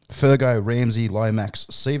 Fergo, Ramsey, Lomax,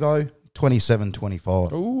 Sevo,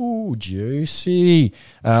 27-25. Ooh, juicy.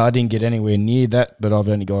 I didn't get anywhere near that, but I've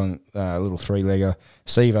only gone a little three-legger.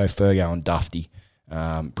 Sevo, Fergo and Dufty.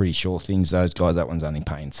 Pretty sure things, those guys. That one's only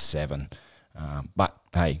paying 7. But,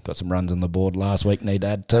 hey, got some runs on the board last week. Need to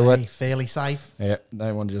add to it. Fairly safe. Yeah,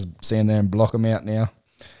 don't want to just stand there and block them out now.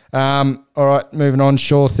 All right, moving on.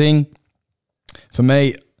 Sure thing. For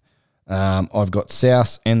me, I've got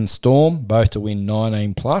South and Storm, both to win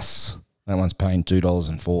 19 plus. That one's paying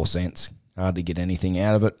 $2.04. Hardly get anything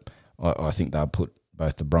out of it. I think they'll put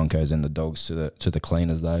both the Broncos and the Dogs to the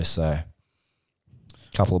cleaners though. So, a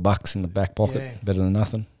couple of bucks in the back pocket, better than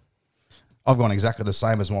nothing. I've gone exactly the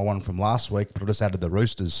same as my one from last week, but I just added the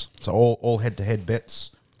Roosters. So all head-to-head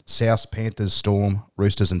bets: South, Panthers, Storm,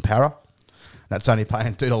 Roosters, and Para. That's only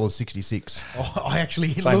paying $2.66. Oh, I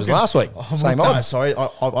actually Same as last week. Same No, odds. sorry,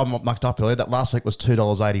 I mucked up earlier. That last week was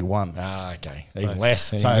 $2.81. Ah, okay. Even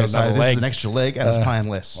less. So this is an extra leg, and it's paying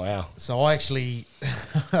less. Wow. So I actually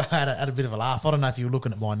had a bit of a laugh. I don't know if you were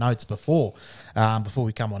looking at my notes before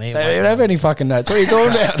we come on air. They don't have any fucking notes. What are you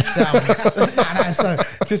talking about? So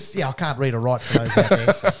just, I can't read or write for those out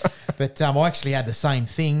there. So. But I actually had the same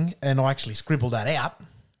thing, and I actually scribbled that out.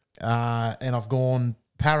 And I've gone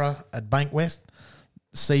Para at Bankwest,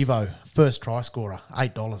 Sevo, first try scorer,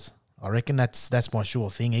 $8. I reckon that's my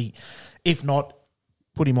sure thing. If not,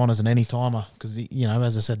 put him on as an any-timer because,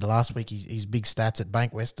 as I said the last week, his big stats at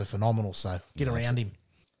Bankwest are phenomenal, so get around him.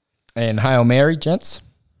 And Hail Mary, gents.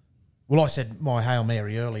 Well, I said my Hail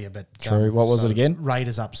Mary earlier, but... True. What was it again?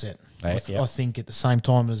 Raiders upset. Yeah, I think at the same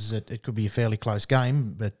time as it could be a fairly close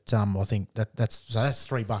game, but I think that's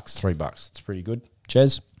 $3. $3. It's pretty good.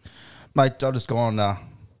 Chez? Mate, I've just gone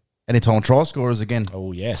anytime try scorers again.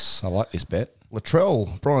 Oh, yes. I like this bet.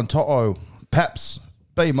 Latrell, Brian Toto, Paps,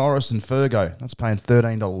 B. Morris, and Fergo. That's paying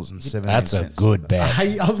 $13.70. That's a good bet.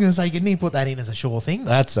 Hey, I was going to say, can you put that in as a sure thing?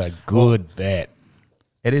 That's a good bet.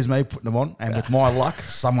 It is me putting them on, and with my luck,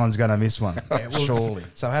 someone's going to miss one. Surely.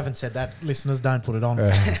 So having said that, listeners, don't put it on.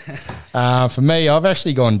 For me, I've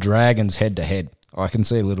actually gone Dragons head-to-head. I can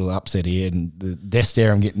see a little upset here, and the death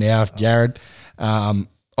stare I'm getting now, Jared.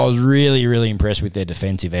 I was really, really impressed with their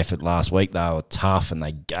defensive effort last week. They were tough, and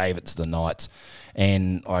they gave it to the Knights.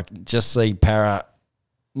 And I can just see Para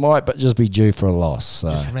might but just be due for a loss. So.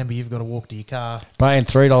 Just remember, you've got to walk to your car. Paying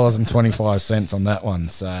 $3.25 on that one.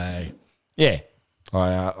 So, yeah.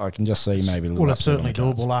 I can just see maybe a little. Well, it's certainly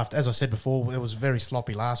doable. After, as I said before, it was very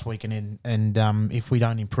sloppy last week, and if we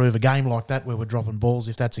don't improve a game like that where we're dropping balls,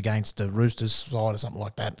 if that's against the Roosters side or something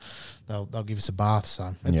like that, they'll give us a bath.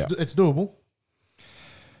 So it's doable.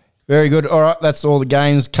 Very good. All right, that's all the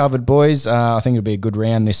games covered, boys. I think it'll be a good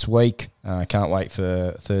round this week. I can't wait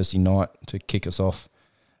for Thursday night to kick us off.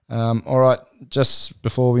 All right, just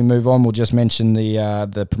before we move on, we'll just mention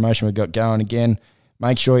the promotion we've got going again.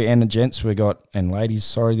 Make sure you enter, gents. And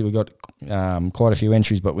ladies, we've got quite a few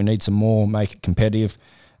entries, but we need some more. Make it competitive.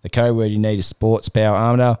 The code word you need is Sports Power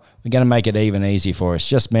Armidale. We're going to make it even easier for us.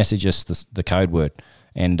 Just message us the code word,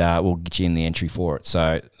 and we'll get you in the entry for it.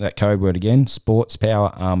 So that code word again, Sports Power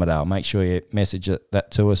Armidale. Make sure you message that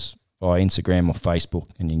to us via Instagram or Facebook,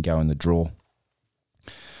 and you can go in the draw.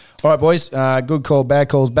 All right, boys. Good call, bad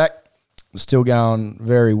calls back. Still going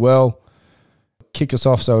very well. Kick us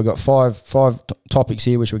off. So we've got five topics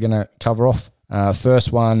here which we're going to cover off.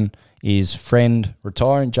 First one is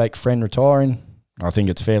Jake Friend retiring. I think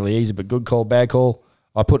it's fairly easy, but good call, bad call.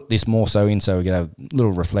 I put this more so in so we can have a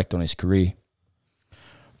little reflect on his career.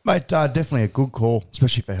 Mate, definitely a good call,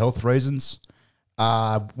 especially for health reasons.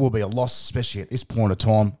 Will be a loss, especially at this point of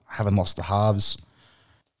time, having lost the halves.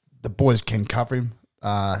 The boys can cover him.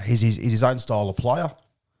 He's his own style of player.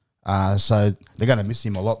 So they're going to miss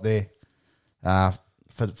him a lot there.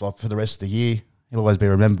 For the rest of the year, he'll always be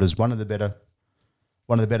remembered as one of the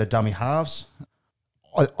better dummy halves.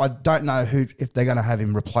 I don't know if they're going to have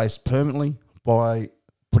him replaced permanently by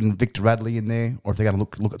putting Victor Radley in there, or if they're going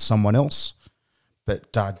to look at someone else.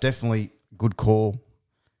 But definitely good call.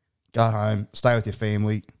 Go home, stay with your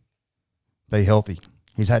family, be healthy.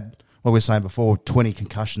 He's had, what we were saying before, 20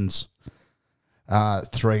 concussions,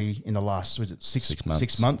 3 in the last, was it 6 months?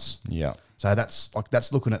 6 months. Yeah. So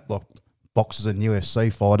that's looking at boxers and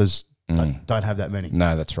UFC fighters don't have that many.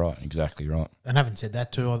 No, that's right. Exactly right. And having said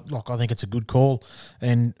that too, I think it's a good call.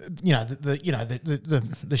 And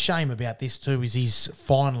the shame about this too is he's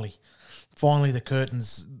finally the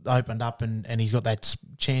curtains opened up and he's got that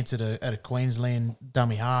chance at a Queensland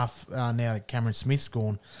dummy half now that Cameron Smith's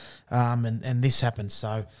gone, and this happens.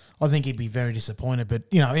 So I think he'd be very disappointed. But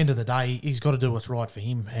end of the day, he's got to do what's right for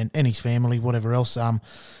him and his family, whatever else. And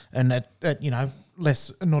at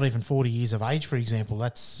less, not even 40 years of age, for example,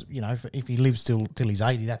 that's if he lives till he's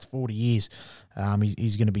 80, that's 40 years.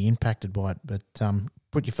 He's going to be impacted by it. But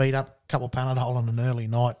put your feet up, couple of Panadol on an early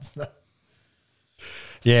night.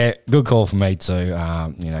 Yeah, good call for me too.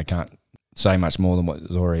 Can't say much more than what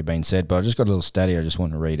has already been said, but I just got a little study I just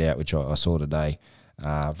want to read out, which I saw today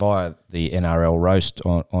via the NRL roast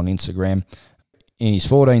on Instagram. In his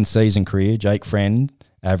 14-season career, Jake Friend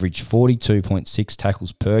averaged 42.6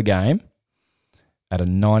 tackles per game at a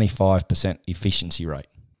 95% efficiency rate.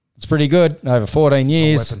 It's pretty good over 14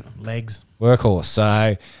 years. Legs. Workhorse.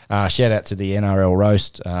 So shout out to the NRL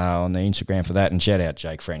roast on the Instagram for that, and shout out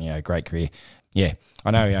Jake Friend. Great career. Yeah,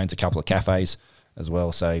 I know he owns a couple of cafes as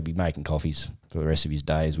well, so he'd be making coffees for the rest of his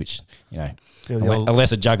days, which,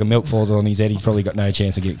 unless a jug of milk falls on his head, he's probably got no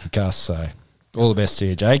chance of getting concussed. So all the best to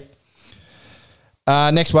you, Jake.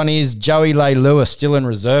 Next one is Joey Lewis, still in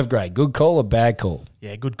reserve grade. Good call or bad call?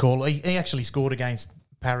 Yeah, good call. He actually scored against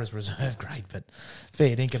Para's reserve grade, but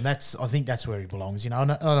fair dinkum. I think that's where he belongs. I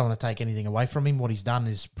don't want to take anything away from him. What he's done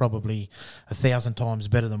is probably 1,000 times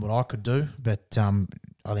better than what I could do, but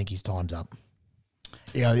I think his time's up.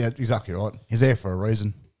 Yeah, exactly right. He's there for a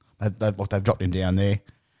reason. They've dropped him down there.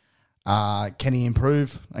 Can he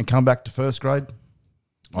improve and come back to first grade?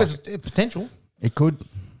 There's potential. He could.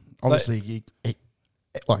 Obviously, he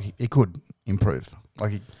could improve.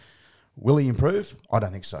 Will he improve? I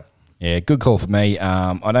don't think so. Yeah, good call for me.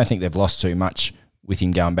 I don't think they've lost too much with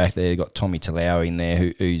him going back there. They've got Tommy Talau in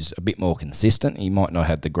there who's a bit more consistent. He might not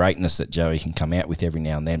have the greatness that Joey can come out with every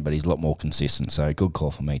now and then, but he's a lot more consistent. So good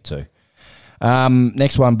call for me too.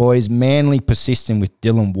 Next one, boys. Manly persisting with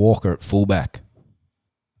Dylan Walker at fullback.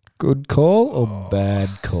 Good call or bad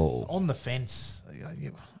call? On the fence.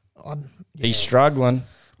 He's struggling.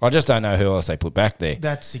 I just don't know who else they put back there.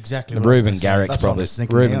 That's exactly what Reuben Garrick's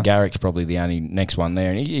probably the only next one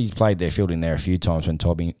there. And he's played their field in there a few times when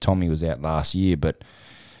Tommy was out last year. But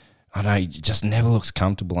I know he just never looks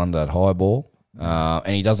comfortable under that high ball.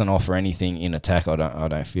 And he doesn't offer anything in attack. I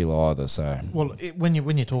don't feel either. So when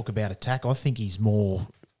you talk about attack, I think he's more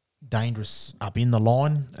dangerous up in the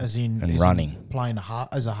line, as in running, playing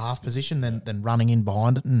as a half position than running in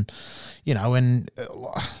behind it. And having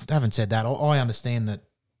said that, I understand that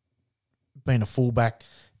being a fullback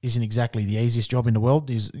isn't exactly the easiest job in the world.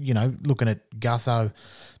 Is looking at Gutho,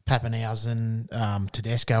 Pappenhausen,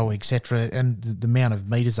 Tedesco, etc., and the amount of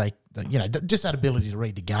metres they, just that ability to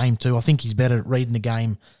read the game too. I think he's better at reading the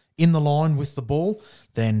game in the line with the ball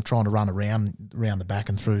than trying to run around the back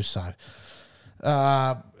and through. So,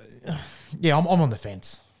 I'm on the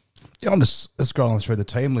fence. Yeah, I'm just scrolling through the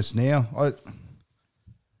team list now.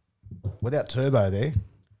 Without Turbo there,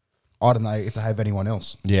 I don't know if they have anyone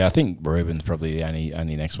else. Yeah, I think Reuben's probably the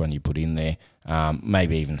only next one you put in there.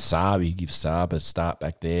 Maybe even Saab. You give Saab a start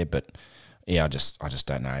back there, but yeah, I just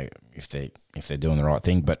don't know if they're doing the right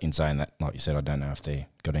thing. But in saying that, like you said, I don't know if they've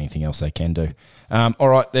got anything else they can do. All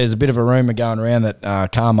right, there's a bit of a rumour going around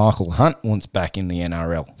that Carmichael Hunt wants back in the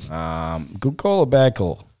NRL. Good call or bad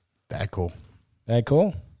call? Bad call. Bad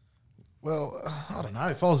call? Well, I don't know.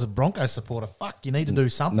 If I was a Broncos supporter, you need to do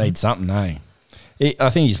something. Need something, eh?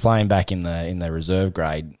 I think he's playing back in the reserve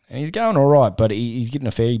grade, and he's going all right, but he's getting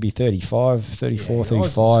a fair. He'd be 35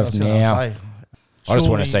 now. I just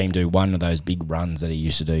want to see him do one of those big runs that he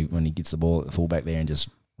used to do when he gets the ball at the fullback there and just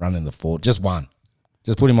run in the forward. Just one.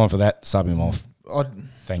 Just put him on for that, sub him off.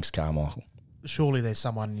 Thanks, Carmichael. Surely there's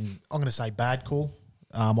someone, I'm going to say bad call.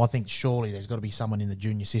 I think surely there's got to be someone in the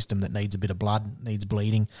junior system that needs a bit of blood, needs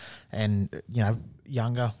bleeding, and,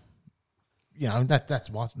 younger.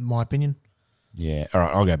 That's my opinion. Yeah, all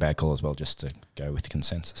right, I'll go bad call as well, just to go with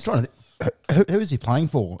consensus. Who is he playing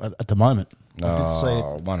for at the moment? I did see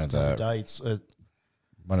it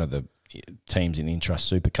one of the teams in the Intrust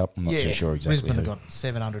Super Cup. I'm not too sure exactly. Brisbane have got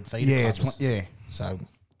 700 feet. So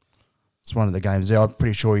it's one of the games there. I'm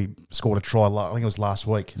pretty sure he scored a try. I think it was last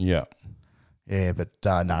week. Yeah, but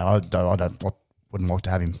no, I wouldn't like to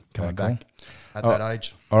have him coming back at that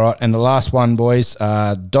age. All right, and the last one, boys.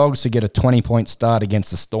 Dogs to get a 20-point start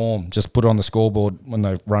against the Storm. Just put it on the scoreboard when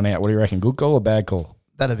they run out. What do you reckon? Good call or bad call?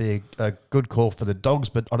 that'd be a good call for the Dogs,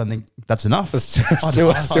 but I don't think that's enough. Still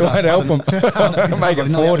won't help them. Make it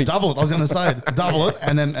 40. Double it. I was going to say double it,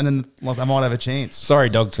 and then well, they might have a chance. Sorry,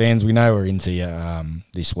 Dogs fans. We know we're into you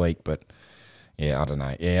this week, but yeah, I don't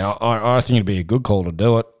know. Yeah, I think it'd be a good call to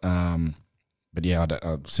do it. But yeah, I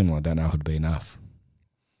don't know if it'd be enough.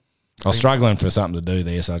 I was struggling for something to do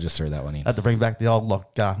there, so I just threw that one in. I had to bring back the old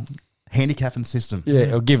handicapping system.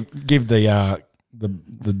 Yeah, or give the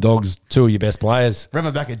Dogs two of your best players.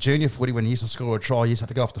 Remember back at junior footy when you used to score a try, you used to have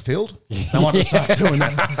to go off the field? They might have start doing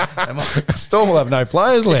that. Storm will have no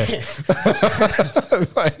players left.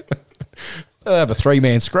 They'll have a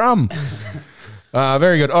 3-man scrum.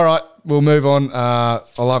 Very good. All right, we'll move on. I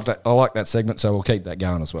love that. I like that segment, so we'll keep that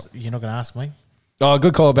going as well. You're not going to ask me? Oh,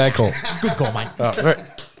 good call, bad call. Good call, mate.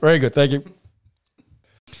 Very good, thank you.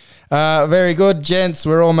 Very good, gents.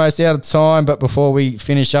 We're almost out of time, but before we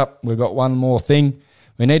finish up, we've got one more thing.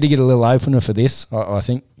 We need to get a little opener for this. I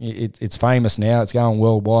think it's famous now. It's going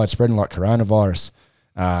worldwide, spreading like coronavirus.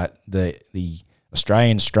 The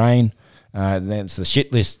Australian strain. It's the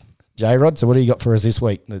shit list. J-Rod, so what do you got for us this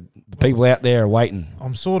week? The people out there are waiting.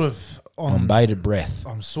 I'm sort of on bated breath.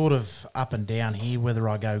 I'm sort of up and down here, whether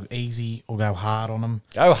I go easy or go hard on them.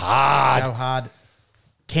 Go hard. Go hard.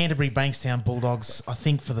 Canterbury Bankstown Bulldogs, I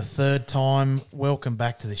think for the third time, welcome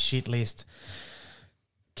back to the shit list.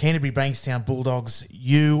 Canterbury Bankstown Bulldogs,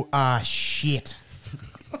 you are shit.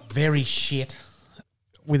 Very shit.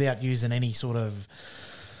 Without using any sort of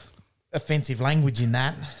offensive language in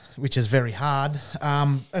that, which is very hard.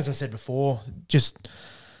 As I said before,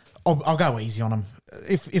 I'll go easy on them.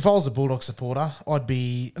 If I was a Bulldog supporter, I'd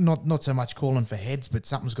be not so much calling for heads, but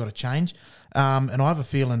something's got to change. And I have a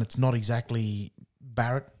feeling it's not exactly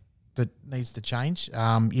Barrett that needs to change.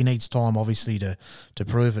 He needs time, obviously, to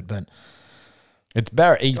prove it. But it's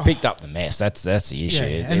Barrett. He's picked up the mess. That's the issue.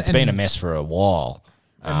 Yeah, it's been a mess for a while.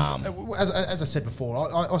 As I said before,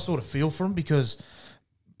 I sort of feel for him because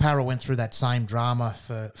Parra went through that same drama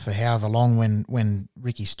for however long when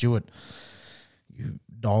Ricky Stewart, you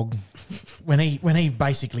dog, when he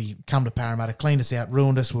basically come to Parramatta, cleaned us out,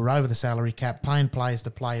 ruined us. We were over the salary cap, paying players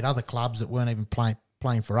to play at other clubs that weren't even playing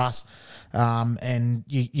for us. And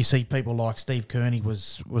you see people like Steve Kearney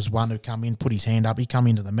was one who come in, put his hand up. He come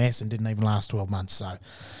into the mess and didn't even last 12 months. So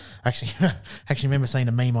actually remember seeing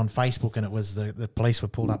a meme on Facebook, and it was the police were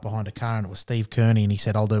pulled up behind a car and it was Steve Kearney, and he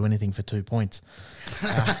said, "I'll do anything for 2 points."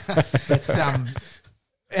 But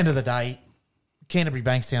end of the day, Canterbury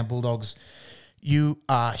Bankstown Bulldogs, you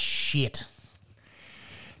are shit.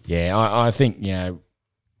 Yeah, I think,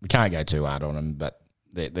 we can't go too hard on them, but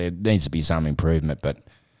there needs to be some improvement. But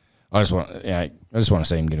I just want to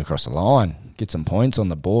see him get across the line, get some points on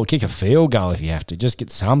the board, kick a field goal if you have to, just get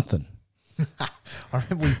something. I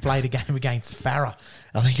remember we played a game against Farah.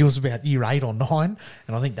 I think it was about year 8 or 9,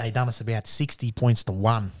 and I think they done us about 60 points to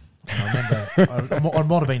 1. And I remember I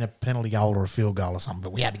might have been a penalty goal or a field goal or something,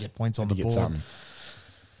 but we had to get points on the board. Something.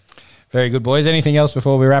 Very good, boys. Anything else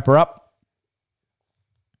before we wrap her up?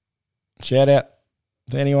 Shout out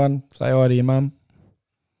to anyone. Say hi to your mum.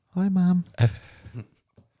 Hi, Mum.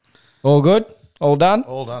 All good? All done?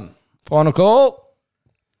 All done. Final call?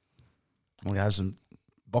 We'll have some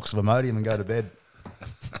box of Imodium and go to bed.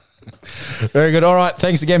 Very good. All right.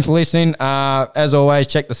 Thanks again for listening. As always,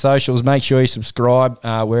 check the socials. Make sure you subscribe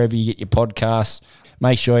wherever you get your podcasts.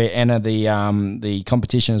 Make sure you enter the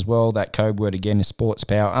competition as well. That code word again is Sports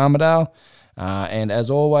Power Armidale. And as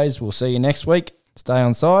always, we'll see you next week. Stay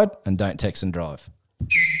on side and don't text and drive.